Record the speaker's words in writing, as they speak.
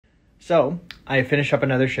So I finished up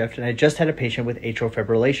another shift and I just had a patient with atrial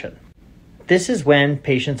fibrillation. This is when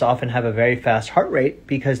patients often have a very fast heart rate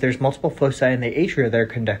because there's multiple foci in the atria that are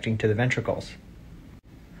conducting to the ventricles.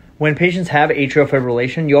 When patients have atrial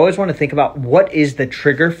fibrillation, you always want to think about what is the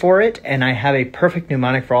trigger for it, and I have a perfect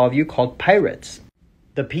mnemonic for all of you called PIRATES.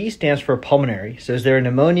 The P stands for pulmonary, so is there a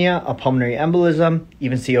pneumonia, a pulmonary embolism,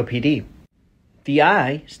 even COPD? The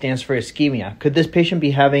I stands for ischemia. Could this patient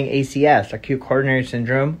be having ACS, acute coronary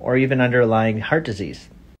syndrome, or even underlying heart disease?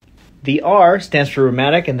 The R stands for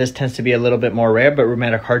rheumatic, and this tends to be a little bit more rare, but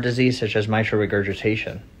rheumatic heart disease such as mitral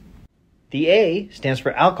regurgitation. The A stands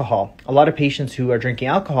for alcohol. A lot of patients who are drinking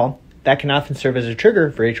alcohol, that can often serve as a trigger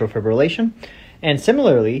for atrial fibrillation. And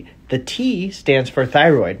similarly, the T stands for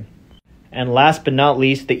thyroid. And last but not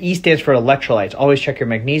least, the E stands for electrolytes. Always check your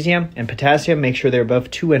magnesium and potassium. Make sure they're above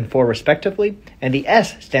 2 and 4 respectively. And the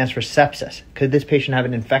S stands for sepsis. Could this patient have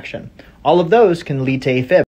an infection? All of those can lead to AFib.